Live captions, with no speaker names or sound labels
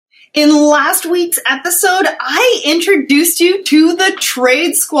In last week's episode, I introduced you to The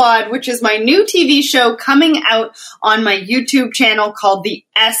Trade Squad, which is my new TV show coming out on my YouTube channel called the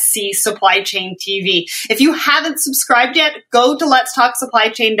SC Supply Chain TV. If you haven't subscribed yet, go to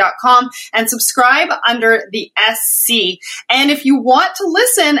letstalksupplychain.com and subscribe under the SC. And if you want to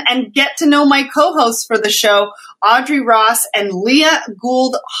listen and get to know my co-hosts for the show, Audrey Ross and Leah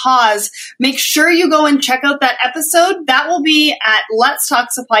Gould Hawes, make sure you go and check out that episode. That will be at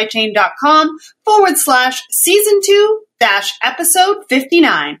letstalksupplychain.com/season 2-episode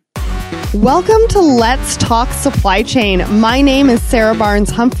 59. Welcome to Let's Talk Supply Chain. My name is Sarah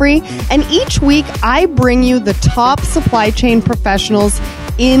Barnes Humphrey, and each week I bring you the top supply chain professionals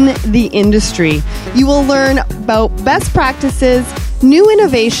in the industry. You will learn about best practices, new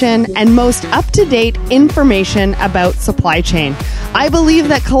innovation, and most up-to-date information about supply chain. I believe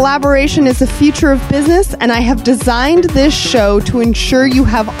that collaboration is the future of business, and I have designed this show to ensure you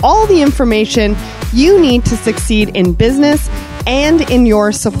have all the information you need to succeed in business and in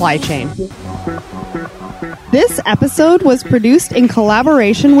your supply chain. This episode was produced in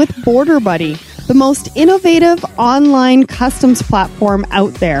collaboration with Border Buddy, the most innovative online customs platform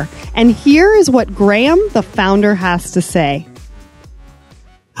out there. And here is what Graham, the founder, has to say.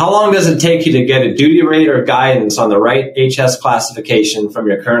 How long does it take you to get a duty rate or guidance on the right HS classification from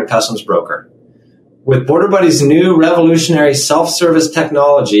your current customs broker? With Border Buddy's new revolutionary self-service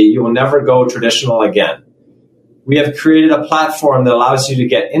technology, you will never go traditional again. We have created a platform that allows you to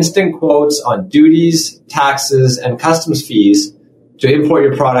get instant quotes on duties, taxes, and customs fees to import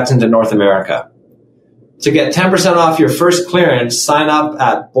your products into North America. To get 10% off your first clearance, sign up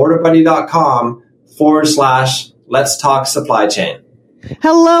at borderbuddy.com/Let's Talk Supply Chain.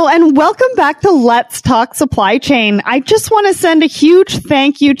 Hello and welcome back to Let's Talk Supply Chain. I just want to send a huge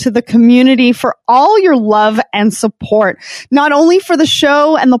thank you to the community for all your love and support. Not only for the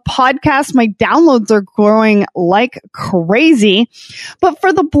show and the podcast, my downloads are growing like crazy, but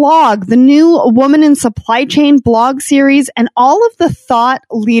for the blog, the new Woman in Supply Chain blog series, and all of the thought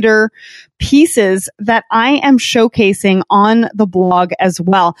leader pieces that I am showcasing on the blog as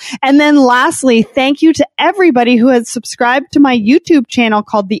well. And then lastly, thank you to everybody who has subscribed to my YouTube channel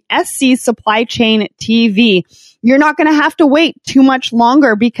called the SC Supply Chain TV. You're not going to have to wait too much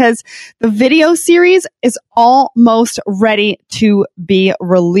longer because the video series is almost ready to be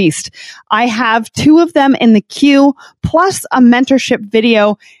released. I have 2 of them in the queue, plus a mentorship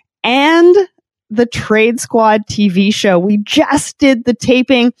video and the Trade Squad TV show. We just did the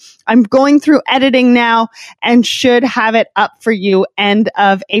taping. I'm going through editing now and should have it up for you end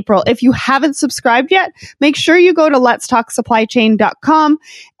of April. If you haven't subscribed yet, make sure you go to letstalksupplychain.com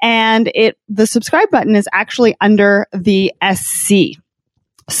and the subscribe button is actually under the SC.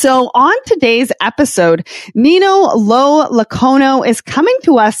 So on today's episode, Nino Lo Lacono is coming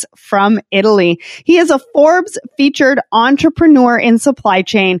to us from Italy. He is a Forbes featured entrepreneur in supply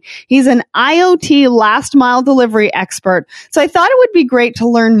chain. He's an IoT last mile delivery expert. So I thought it would be great to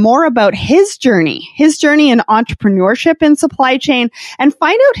learn more about his journey in entrepreneurship in supply chain, and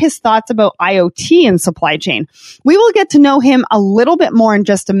find out his thoughts about IoT in supply chain. We will get to know him a little bit more in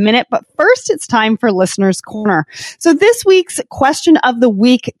just a minute, but first it's time for Listener's Corner. So this week's question of the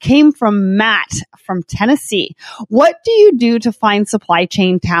week came from Matt from Tennessee. What do you do to find supply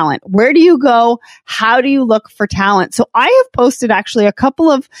chain talent? Where do you go? How do you look for talent? So I have posted actually a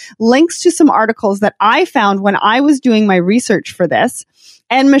couple of links to some articles that I found when I was doing my research for this.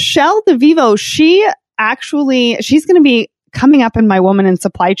 And Michelle DeVivo, she's going to be coming up in my Woman in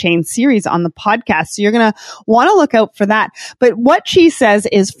Supply Chain series on the podcast. So you're going to want to look out for that. But what she says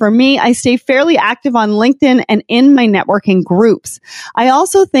is, for me, I stay fairly active on LinkedIn and in my networking groups. I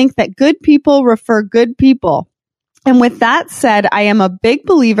also think that good people refer good people. And with that said, I am a big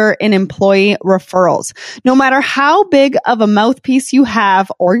believer in employee referrals. No matter how big of a mouthpiece you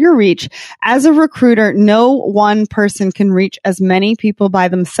have or your reach, as a recruiter, no one person can reach as many people by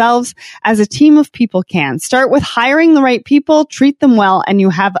themselves as a team of people can. Start with hiring the right people, treat them well, and you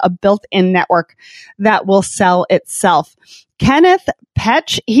have a built-in network that will sell itself. Kenneth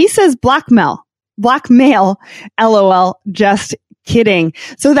Petch, he says blackmail, LOL, just kidding.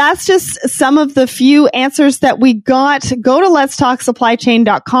 So that's just some of the few answers that we got. Go to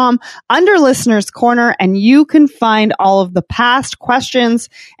letstalksupplychain.com under Listener's Corner, and you can find all of the past questions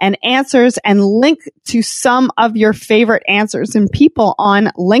and answers and link to some of your favorite answers and people on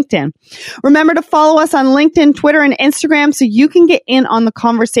LinkedIn. Remember to follow us on LinkedIn, Twitter, and Instagram so you can get in on the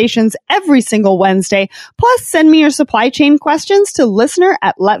conversations every single Wednesday. Plus, send me your supply chain questions to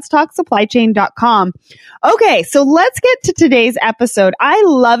listener@letstalksupplychain.com. Okay, so let's get to today's episode. I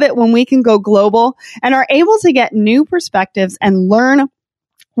love it when we can go global and are able to get new perspectives and learn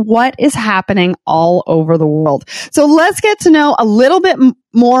what is happening all over the world. So let's get to know a little bit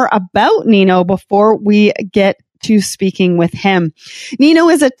more about Nino before we get to speaking with him. Nino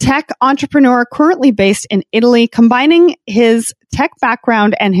is a tech entrepreneur currently based in Italy, combining his tech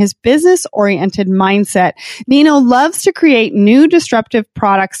background and his business-oriented mindset. Nino loves to create new disruptive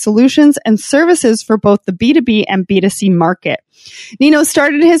products, solutions, and services for both the B2B and B2C market. Nino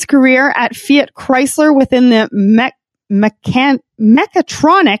started his career at Fiat Chrysler within the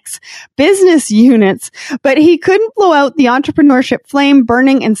mechatronics business units, but he couldn't blow out the entrepreneurship flame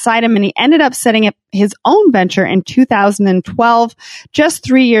burning inside him, and he ended up setting up his own venture in 2012, just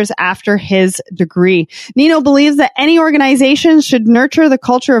 3 years after his degree. Nino believes that any organization should nurture the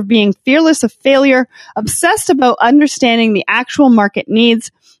culture of being fearless of failure, obsessed about understanding the actual market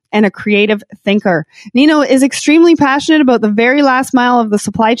needs, and a creative thinker. Nino is extremely passionate about the very last mile of the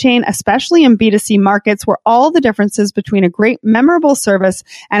supply chain, especially in B2C markets where all the differences between a great memorable service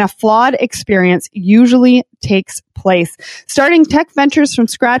and a flawed experience usually takes place. Starting tech ventures from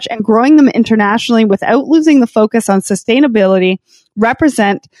scratch and growing them internationally without losing the focus on sustainability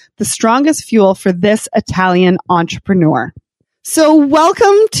represent the strongest fuel for this Italian entrepreneur. So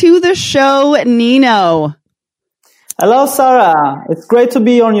welcome to the show, Nino. Hello, Sarah. It's great to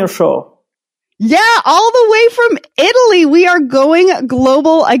be on your show. Yeah, all the way from Italy. We are going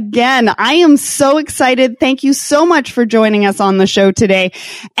global again. I am so excited. Thank you so much for joining us on the show today.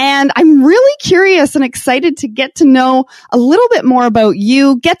 And I'm really curious and excited to get to know a little bit more about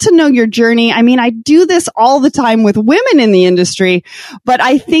you, get to know your journey. I mean, I do this all the time with women in the industry, but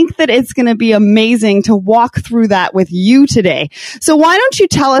I think that it's going to be amazing to walk through that with you today. So why don't you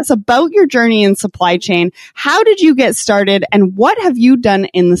tell us about your journey in supply chain? How did you get started and what have you done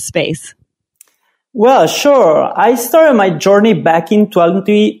in the space? Well, sure. I started my journey back in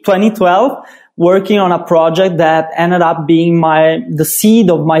 2012, working on a project that ended up being the seed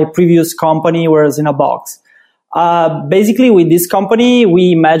of my previous company, Whereas-in-a-Box. Basically, with this company,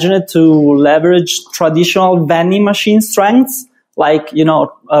 we imagined to leverage traditional vending machine strengths, like,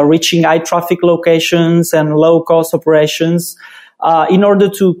 reaching high traffic locations and low cost operations, in order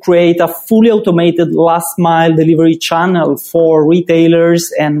to create a fully automated last mile delivery channel for retailers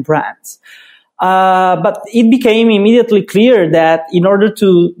and brands. But it became immediately clear that in order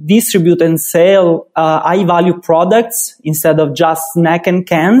to distribute and sell high-value products instead of just snack and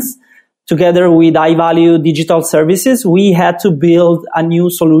cans, together with high-value digital services, we had to build a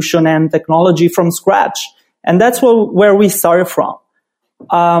new solution and technology from scratch. And that's where we started from.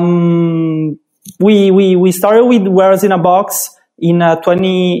 We started with Whereas-in-a-Box in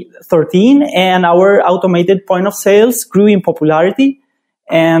 2013, and our automated point of sales grew in popularity.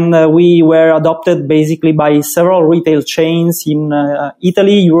 And we were adopted basically by several retail chains in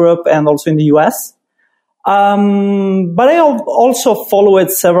Italy, Europe, and also in the US. But I also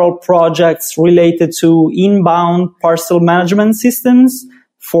followed several projects related to inbound parcel management systems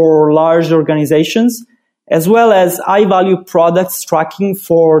for large organizations, as well as high-value products tracking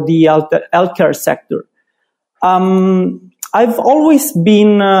for the healthcare sector. I've always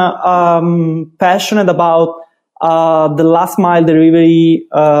been passionate about the last mile delivery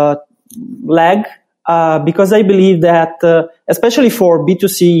leg, because I believe that, especially for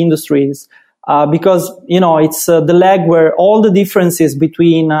B2C industries, because, it's the leg where all the differences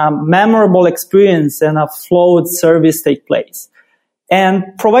between a memorable experience and a flawed service take place. And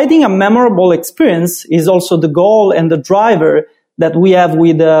providing a memorable experience is also the goal and the driver that we have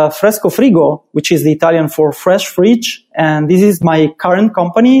with Fresco Frigo, which is the Italian for fresh fridge. And this is my current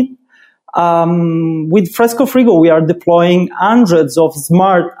company. With Fresco Frigo, we are deploying hundreds of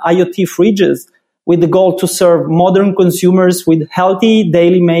smart IoT fridges with the goal to serve modern consumers with healthy,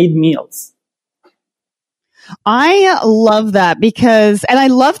 daily made meals. I love that and I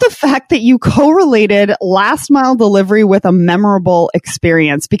love the fact that you correlated last mile delivery with a memorable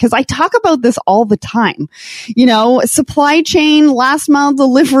experience, because I talk about this all the time. Supply chain, last mile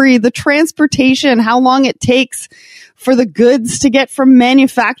delivery, the transportation, how long it takes for the goods to get from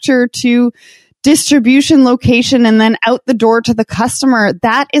manufacturer to distribution location and then out the door to the customer.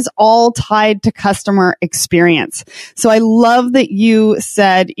 That is all tied to customer experience. So I love that you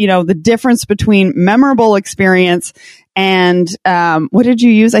said, the difference between memorable experience and, what did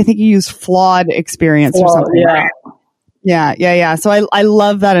you use? I think you used flawed experience or something. Yeah. Right? Yeah. So I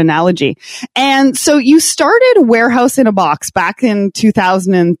love that analogy. And so you started Warehouse-in-a-Box back in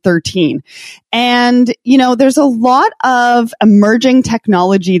 2013. And, there's a lot of emerging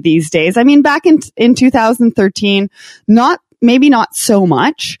technology these days. I mean, back in 2013, maybe not so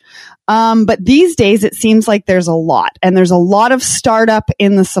much. But these days it seems like there's a lot, and there's a lot of startup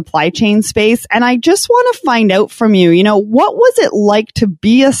in the supply chain space. And I just want to find out from you, what was it like to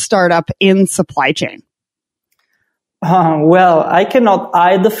be a startup in supply chain? Well, I cannot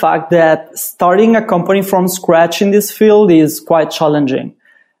hide the fact that starting a company from scratch in this field is quite challenging.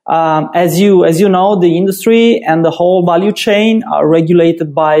 As you know, the industry and the whole value chain are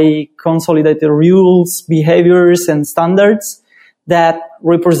regulated by consolidated rules, behaviors, and standards that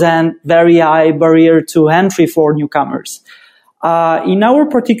represent very high barrier to entry for newcomers. In our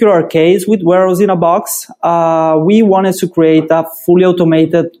particular case with Warehouse in a Box, we wanted to create a fully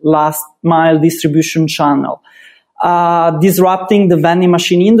automated last mile distribution channel, disrupting the vending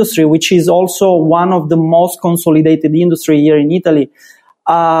machine industry, which is also one of the most consolidated industry here in Italy.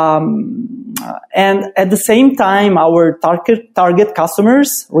 And at the same time, our target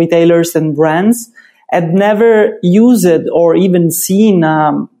customers, retailers and brands, had never used or even seen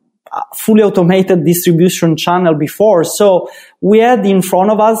a fully automated distribution channel before. So we had in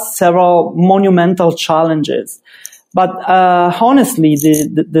front of us several monumental challenges. But honestly,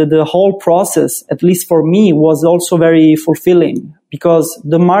 the whole process, at least for me, was also very fulfilling, because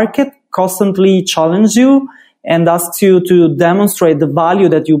the market constantly challenges you and asks you to demonstrate the value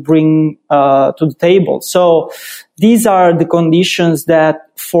that you bring to the table. So these are the conditions that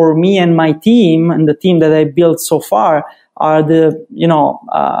for me and my team and the team that I built so far are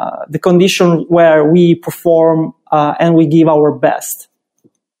the condition where we perform and we give our best.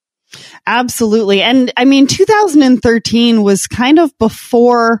 Absolutely. And 2013 was kind of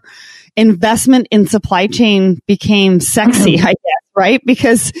before investment in supply chain became sexy, I guess, right?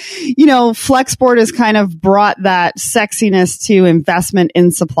 Because, Flexport has kind of brought that sexiness to investment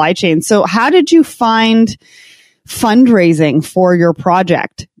in supply chain. So how did you find fundraising for your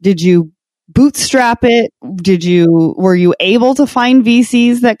project? Did you bootstrap it? Were you able to find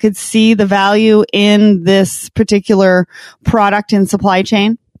VCs that could see the value in this particular product in supply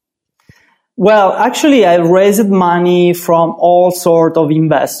chain? Well, actually, I raised money from all sorts of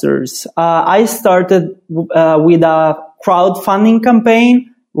investors. I started with a crowdfunding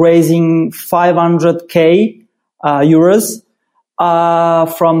campaign, raising 500k euros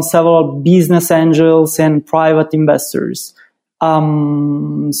from several business angels and private investors.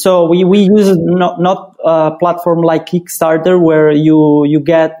 So we use not a platform like Kickstarter where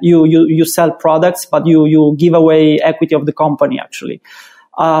you sell products, but you give away equity of the company actually.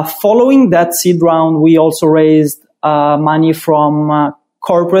 Following that seed round, we also raised money from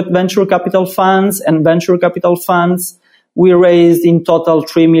corporate venture capital funds and venture capital funds. We raised in total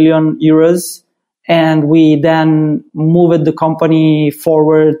 3 million euros, and we then moved the company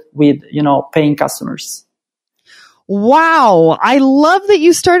forward with, paying customers. Wow. I love that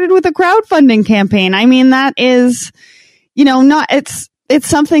you started with a crowdfunding campaign. That is, it's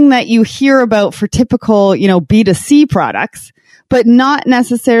something that you hear about for typical, B2C products, but not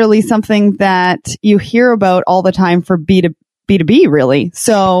necessarily something that you hear about all the time for B2B, really.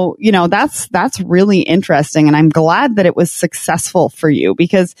 So, that's really interesting. And I'm glad that it was successful for you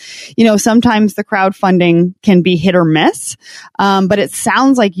because, sometimes the crowdfunding can be hit or miss. But it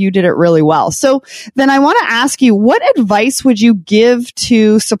sounds like you did it really well. So then I want to ask you, what advice would you give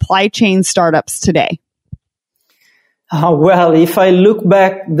to supply chain startups today? Well, if I look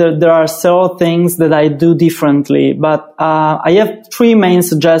back, there are several things that I do differently, but I have 3 main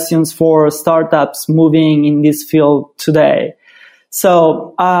suggestions for startups moving in this field today.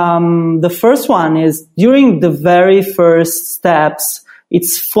 So the first one is during the very first steps,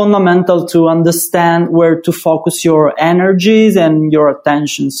 it's fundamental to understand where to focus your energies and your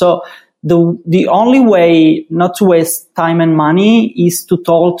attention. So the only way not to waste time and money is to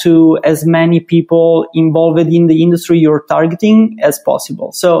talk to as many people involved in the industry you're targeting as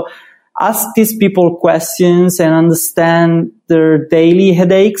possible. So ask these people questions and understand their daily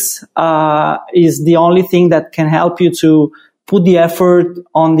headaches is the only thing that can help you to put the effort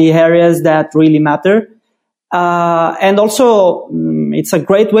on the areas that really matter. And also, it's a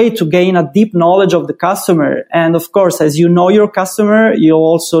great way to gain a deep knowledge of the customer. And of course, as you know your customer, you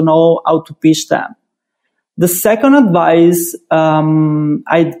also know how to pitch them. The second advice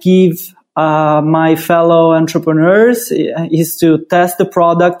I'd give my fellow entrepreneurs is to test the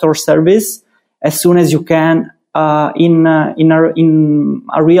product or service as soon as you can in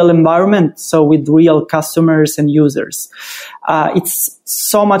a real environment, so with real customers and users. It's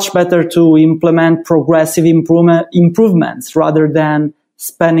so much better to implement progressive improvements rather than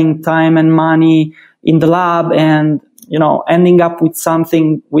spending time and money in the lab and, ending up with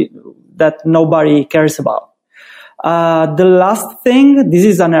something that nobody cares about. The last thing, this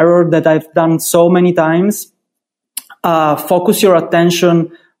is an error that I've done so many times. Focus your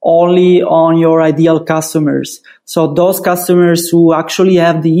attention only on your ideal customers. So those customers who actually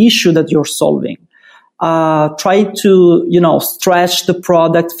have the issue that you're solving. Try to, stretch the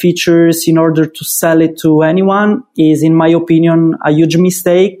product features in order to sell it to anyone is, in my opinion, a huge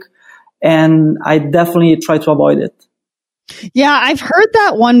mistake. And I definitely try to avoid it. Yeah, I've heard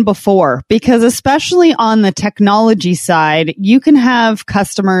that one before, because especially on the technology side, you can have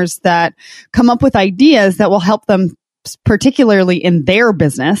customers that come up with ideas that will help them, particularly in their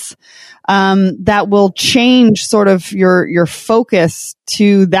business, that will change sort of your focus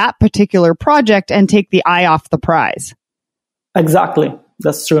to that particular project and take the eye off the prize. Exactly.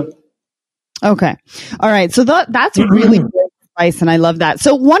 That's true. Okay. All right. So that's really great advice, and I love that.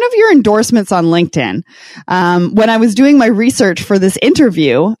 So one of your endorsements on LinkedIn, when I was doing my research for this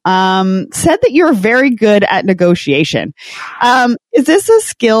interview, said that you're very good at negotiation. Is this a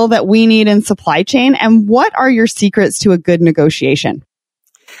skill that we need in supply chain? And what are your secrets to a good negotiation?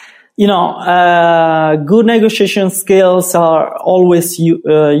 Good negotiation skills are always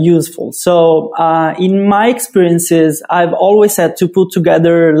useful. So, in my experiences, I've always had to put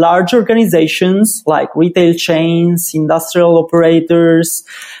together large organizations like retail chains, industrial operators,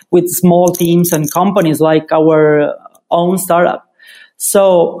 with small teams and companies like our own startup.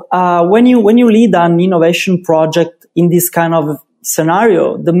 So, when you lead an innovation project in this kind of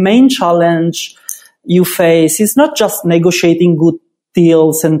scenario, the main challenge you face is not just negotiating good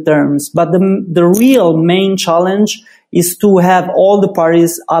deals and terms, but the real main challenge is to have all the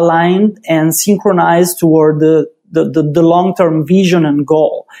parties aligned and synchronized toward the long-term vision and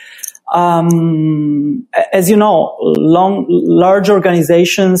goal. As you know, large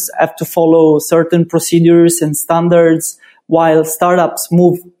organizations have to follow certain procedures and standards, while startups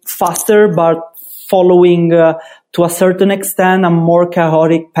move faster, but following to a certain extent a more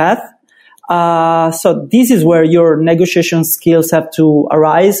chaotic path. So this is where your negotiation skills have to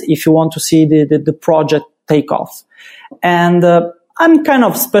arise if you want to see the project take off. And I'm kind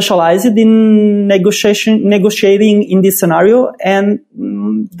of specialized in negotiating in this scenario. And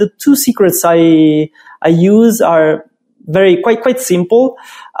the two secrets I use are quite simple.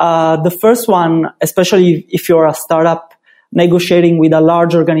 The first one, especially if you're a startup negotiating with a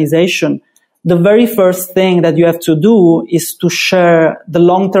large organization, the very first thing that you have to do is to share the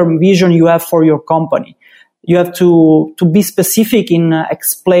long-term vision you have for your company. You have to be specific in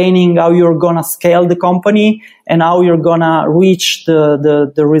explaining how you're going to scale the company and how you're going to reach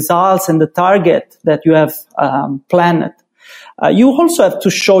the results and the target that you have planned. You also have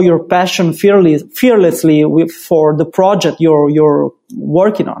to show your passion fearlessly for the project you're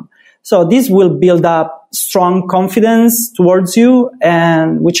working on. So this will build up strong confidence towards you,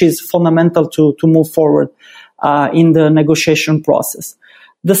 and which is fundamental to move forward in the negotiation process.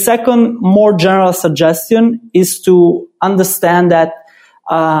 The second, more general suggestion is to understand that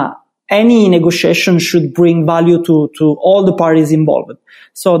any negotiation should bring value to all the parties involved.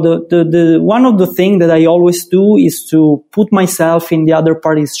 So the one of the things that I always do is to put myself in the other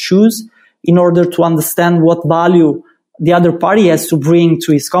party's shoes in order to understand what value the other party has to bring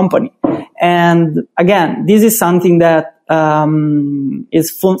to his company. And again, this is something that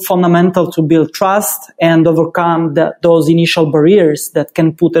is fundamental to build trust and overcome those initial barriers that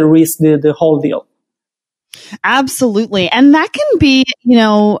can put at risk the whole deal. Absolutely. And that can be,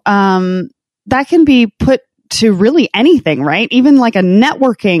 that can be put to really anything, right? Even like a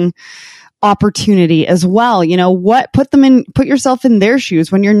networking opportunity as well. Put yourself in their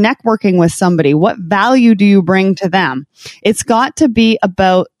shoes when you're networking with somebody. What value do you bring to them? It's got to be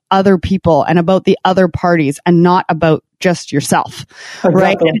about other people and about the other parties and not about just yourself, exactly.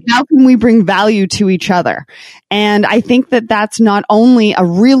 Right? And how can we bring value to each other? And I think that that's not only a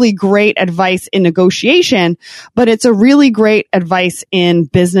really great advice in negotiation, but it's a really great advice in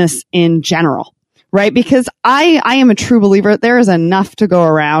business in general, right? Because I am a true believer there is enough to go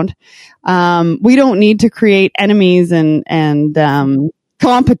around. We don't need to create enemies and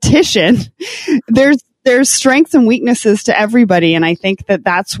competition. There's strengths and weaknesses to everybody. And I think that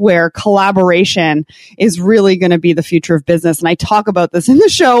that's where collaboration is really going to be the future of business. And I talk about this in the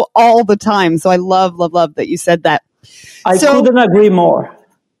show all the time. So I love that you said that. I couldn't agree more.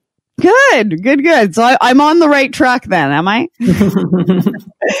 Good. So I'm on the right track then, am I?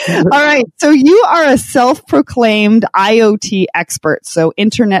 All right. So you are a self-proclaimed IoT expert, so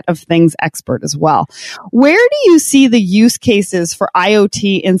Internet of Things expert as well. Where do you see the use cases for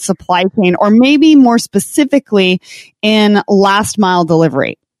IoT in supply chain, or maybe more specifically in last mile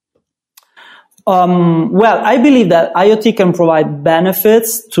delivery? Well, I believe that IoT can provide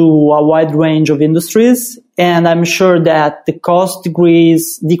benefits to a wide range of industries, and I'm sure that the cost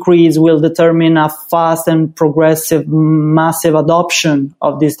decrease will determine a fast and progressive, massive adoption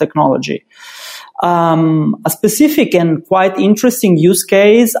of this technology. A specific and quite interesting use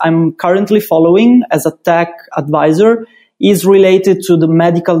case I'm currently following as a tech advisor is related to the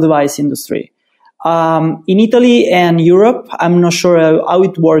medical device industry. In Italy and Europe, I'm not sure how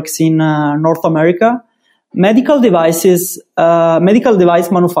it works in North America. Medical device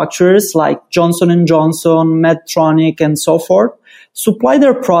manufacturers like Johnson & Johnson, Medtronic, and so forth supply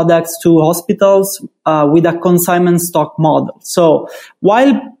their products to hospitals with a consignment stock model. So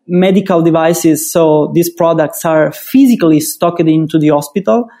while medical devices, so these products are physically stocked into the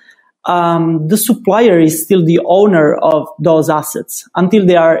hospital, the supplier is still the owner of those assets until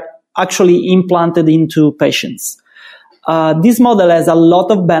they are actually implanted into patients. This model has a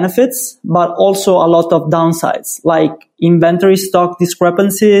lot of benefits, but also a lot of downsides, like inventory stock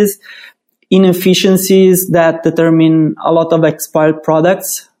discrepancies, inefficiencies that determine a lot of expired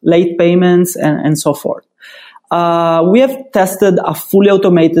products, late payments, and so forth. We have tested a fully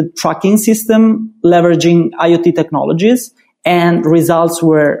automated tracking system leveraging IoT technologies, and results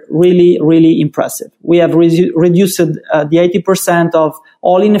were really, really impressive. We have reduced the 80% of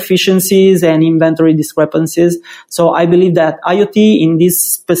all inefficiencies and inventory discrepancies. So I believe that IoT in this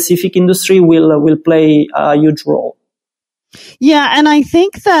specific industry will play a huge role. Yeah, and I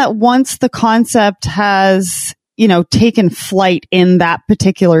think that once the concept has, taken flight in that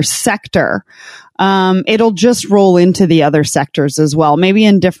particular sector, it'll just roll into the other sectors as well, maybe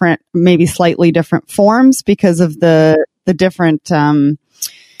in slightly different forms because of the different,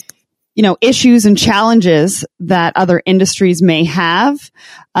 issues and challenges that other industries may have.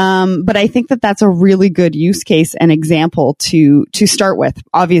 But I think that that's a really good use case and example to start with,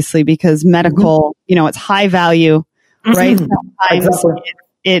 obviously, because medical, it's high value, right? Sometimes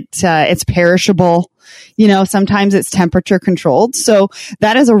it's perishable. Sometimes it's temperature controlled. So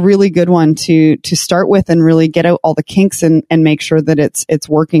that is a really good one to start with and really get out all the kinks and make sure that it's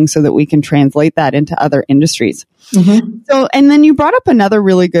working so that we can translate that into other industries. Mm-hmm. So, and then you brought up another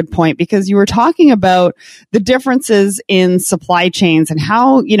really good point because you were talking about the differences in supply chains and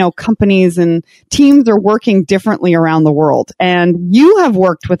how, companies and teams are working differently around the world. And you have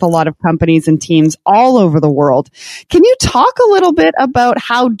worked with a lot of companies and teams all over the world. Can you talk a little bit about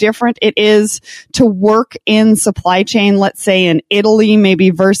how different it is to work in supply chain, let's say in Italy, maybe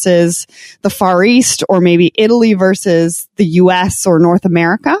versus the Far East, or maybe Italy versus the US or North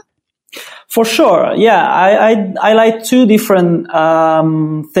America? For sure. Yeah. I like two different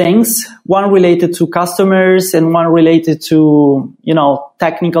things, one related to customers and one related to,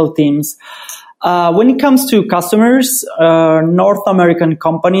 technical teams. When it comes to customers, North American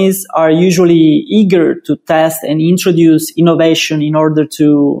companies are usually eager to test and introduce innovation in order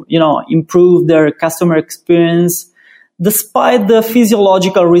to, improve their customer experience, despite the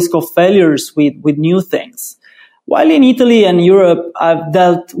physiological risk of failures with new things. While in Italy and Europe, I've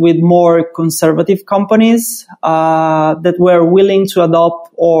dealt with more conservative companies that were willing to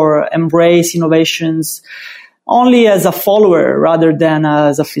adopt or embrace innovations only as a follower rather than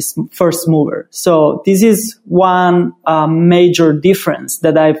as a first mover. So this is one major difference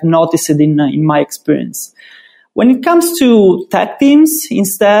that I've noticed in my experience. When it comes to tech teams,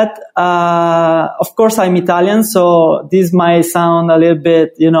 instead, of course, I'm Italian, so this might sound a little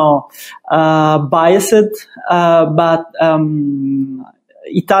bit, biased, but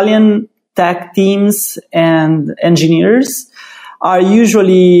Italian tech teams and engineers are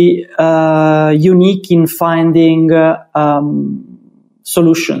usually unique in finding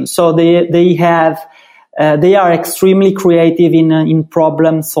solutions. So they are extremely creative in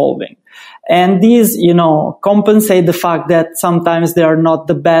problem solving. And these, compensate the fact that sometimes they are not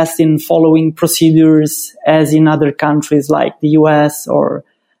the best in following procedures as in other countries like the US or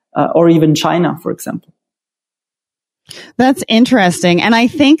even China, for example. That's interesting. And I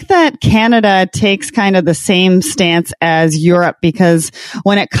think that Canada takes kind of the same stance as Europe because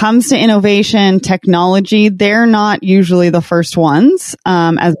when it comes to innovation, technology, they're not usually the first ones.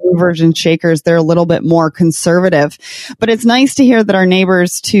 As movers and shakers, they're a little bit more conservative. But it's nice to hear that our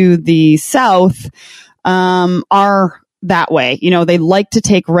neighbors to the south are that way. They like to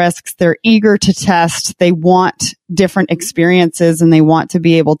take risks. They're eager to test. They want different experiences and they want to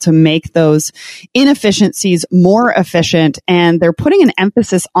be able to make those inefficiencies more efficient. And they're putting an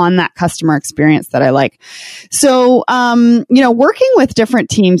emphasis on that customer experience that I like. So, working with different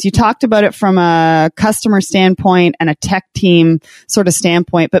teams, you talked about it from a customer standpoint and a tech team sort of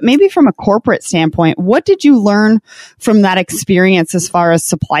standpoint, but maybe from a corporate standpoint, what did you learn from that experience as far as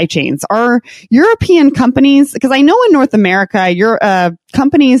supply chains? Are European companies, because I know in North America,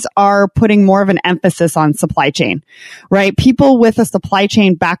 companies are putting more of an emphasis on supply chain, right? People with a supply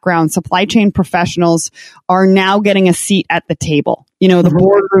chain background, supply chain professionals are now getting a seat at the table, the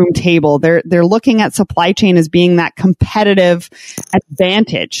boardroom table. They're looking at supply chain as being that competitive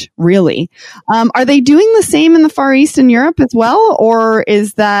advantage, really. Are they doing the same in the Far East and Europe as well? Or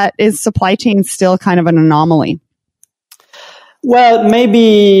is supply chain still kind of an anomaly? Well,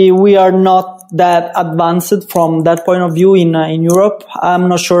 maybe we are not that advanced from that point of view in Europe. I'm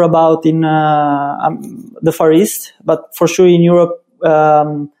not sure about in the Far East, but for sure in Europe,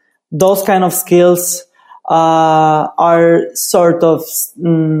 those kind of skills are sort of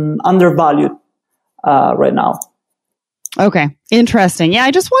undervalued right now. Okay. Interesting. Yeah,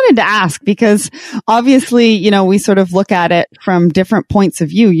 I just wanted to ask because obviously, we sort of look at it from different points of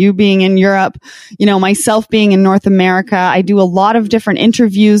view. You being in Europe, myself being in North America, I do a lot of different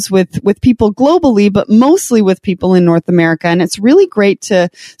interviews with people globally, but mostly with people in North America. And it's really great to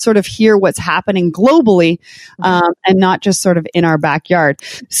sort of hear what's happening globally, and not just sort of in our backyard.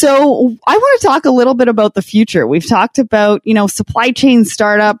 So I want to talk a little bit about the future. We've talked about, supply chain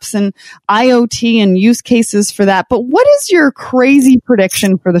startups and IoT and use cases for that. But what is your crazy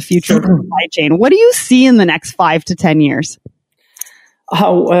prediction for the future of supply chain? What do you see in the next 5 to 10 years?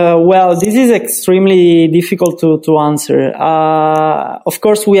 Well, this is extremely difficult to answer. Of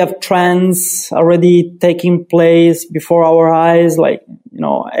course, we have trends already taking place before our eyes, like,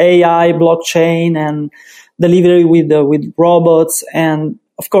 AI, blockchain, and delivery with robots. And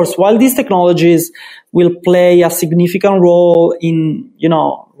of course, while these technologies will play a significant role in,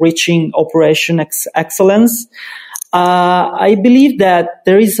 reaching operation excellence, I believe that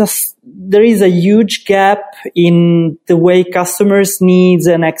there is a huge gap in the way customers' needs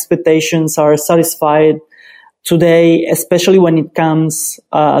and expectations are satisfied today, especially when it comes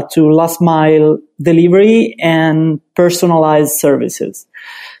to last mile delivery and personalized services.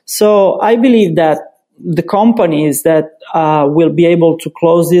 So I believe that the companies that will be able to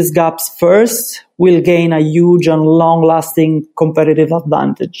close these gaps first will gain a huge and long-lasting competitive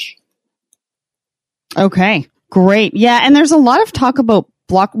advantage. Okay. Great. Yeah. And there's a lot of talk about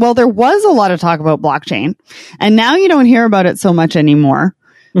there was a lot of talk about blockchain, and now you don't hear about it so much anymore.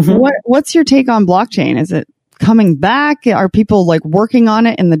 Mm-hmm. What's your take on blockchain? Is it coming back? Are people working on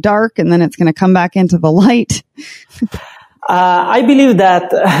it in the dark and then it's going to come back into the light? I believe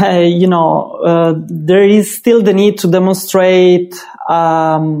that, there is still the need to demonstrate,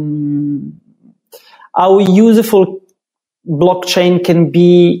 how useful blockchain can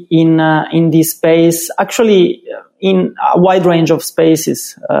be in this space, actually in a wide range of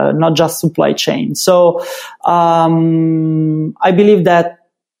spaces, not just supply chain. So I believe that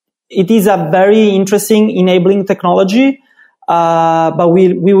it is a very interesting enabling technology, but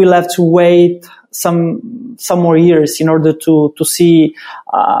we will have to wait some more years in order to see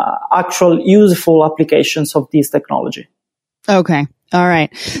actual useful applications of this technology. Okay. All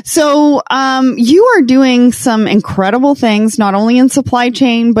right. So, you are doing some incredible things, not only in supply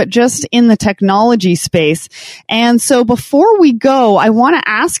chain, but just in the technology space. And so before we go, I want to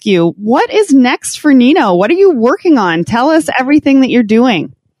ask you, what is next for Nino? What are you working on? Tell us everything that you're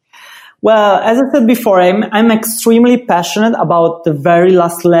doing. Well, as I said before, I'm extremely passionate about the very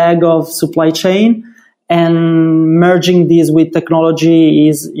last leg of supply chain, and merging this with technology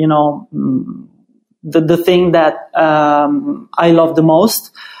is, the thing that I love the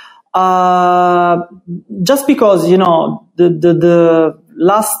most. Just because, the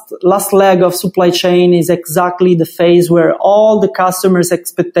last leg of supply chain is exactly the phase where all the customers'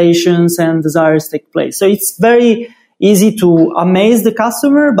 expectations and desires take place. So it's very easy to amaze the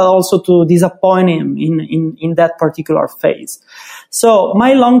customer, but also to disappoint him in that particular phase. So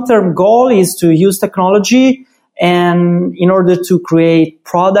my long-term goal is to use technology and in order to create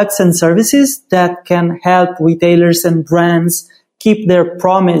products and services that can help retailers and brands keep their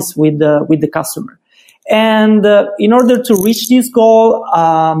promise with the customer. And in order to reach this goal,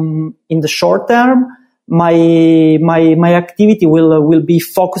 in the short term, my activity will be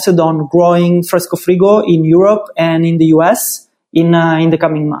focused on growing Fresco Frigo in Europe and in the US in the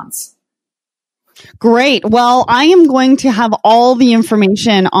coming months. Great. Well, I am going to have all the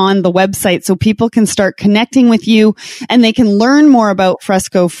information on the website so people can start connecting with you and they can learn more about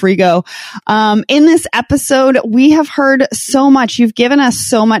Fresco Frigo. In this episode, we have heard so much. You've given us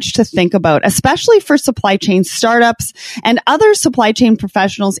so much to think about, especially for supply chain startups and other supply chain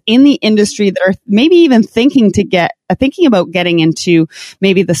professionals in the industry that are maybe even thinking about getting into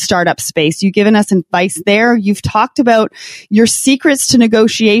maybe the startup space. You've given us advice there. You've talked about your secrets to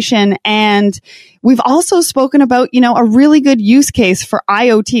negotiation, and we've also spoken about, a really good use case for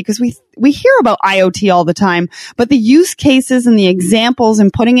IoT, because we hear about IoT all the time, but the use cases and the examples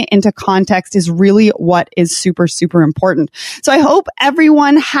and putting it into context is really what is super, super important. So I hope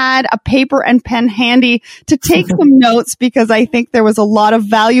everyone had a paper and pen handy to take some notes, because I think there was a lot of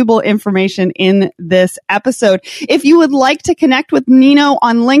valuable information in this episode. If you would like to connect with Nino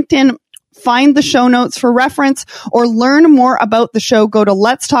on LinkedIn, find the show notes for reference, or learn more about the show, go to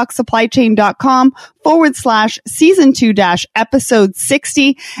letstalksupplychain.com/season 2-episode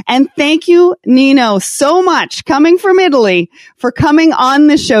 60. And thank you, Nino, so much, coming from Italy, for coming on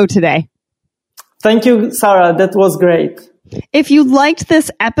the show today. Thank you, Sarah. That was great. If you liked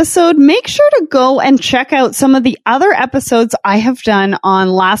this episode, make sure to go and check out some of the other episodes I have done on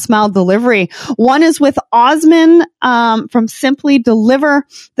last mile delivery. One is with Osman from Simply Deliver.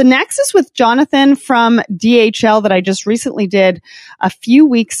 The next is with Jonathan from DHL that I just recently did a few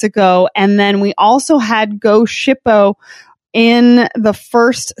weeks ago. And then we also had Go Shippo in the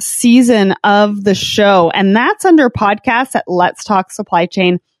first season of the show. And that's under podcasts at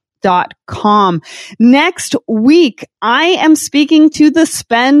letstalksupplychain.com. Next week, I am speaking to the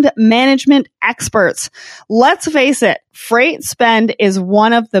spend management experts. Let's face it, freight spend is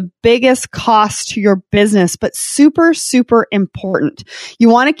one of the biggest costs to your business, but super, super important. You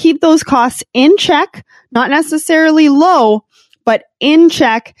want to keep those costs in check, not necessarily low, but in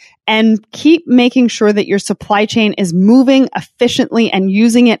check, and keep making sure that your supply chain is moving efficiently and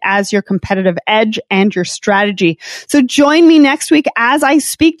using it as your competitive edge and your strategy. So join me next week as I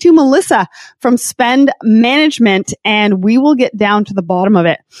speak to Melissa from Spend Management, and we will get down to the bottom of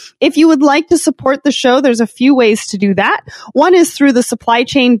it. If you would like to support the show, there's a few ways to do that. One is through the Supply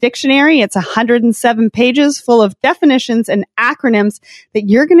Chain Dictionary. It's 107 pages full of definitions and acronyms that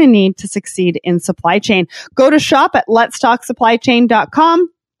you're going to need to succeed in supply chain. Go to shop at letstalksupplychain.com.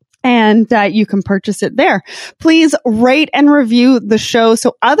 And you can purchase it there. Please rate and review the show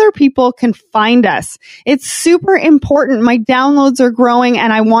so other people can find us. It's super important. My downloads are growing,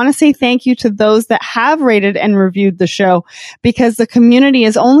 and I want to say thank you to those that have rated and reviewed the show, because the community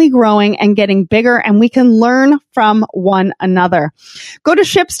is only growing and getting bigger, and we can learn from one another. Go to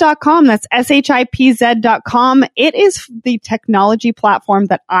ships.com. That's shipz.com. It is the technology platform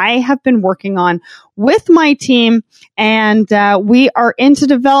that I have been working on with my team, and we are into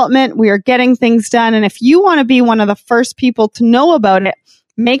development. We are getting things done. And if you want to be one of the first people to know about it,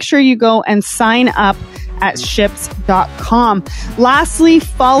 make sure you go and sign up at ships.com. Lastly,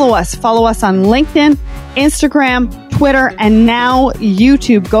 follow us. Follow us on LinkedIn, Instagram, Twitter, and now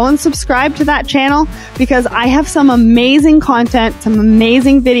YouTube. Go and subscribe to that channel, because I have some amazing content, some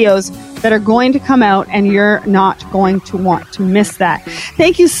amazing videos that are going to come out, and you're not going to want to miss that.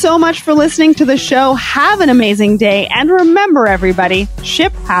 Thank you so much for listening to the show. Have an amazing day. And remember, everybody,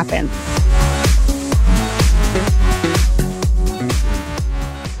 ship happens.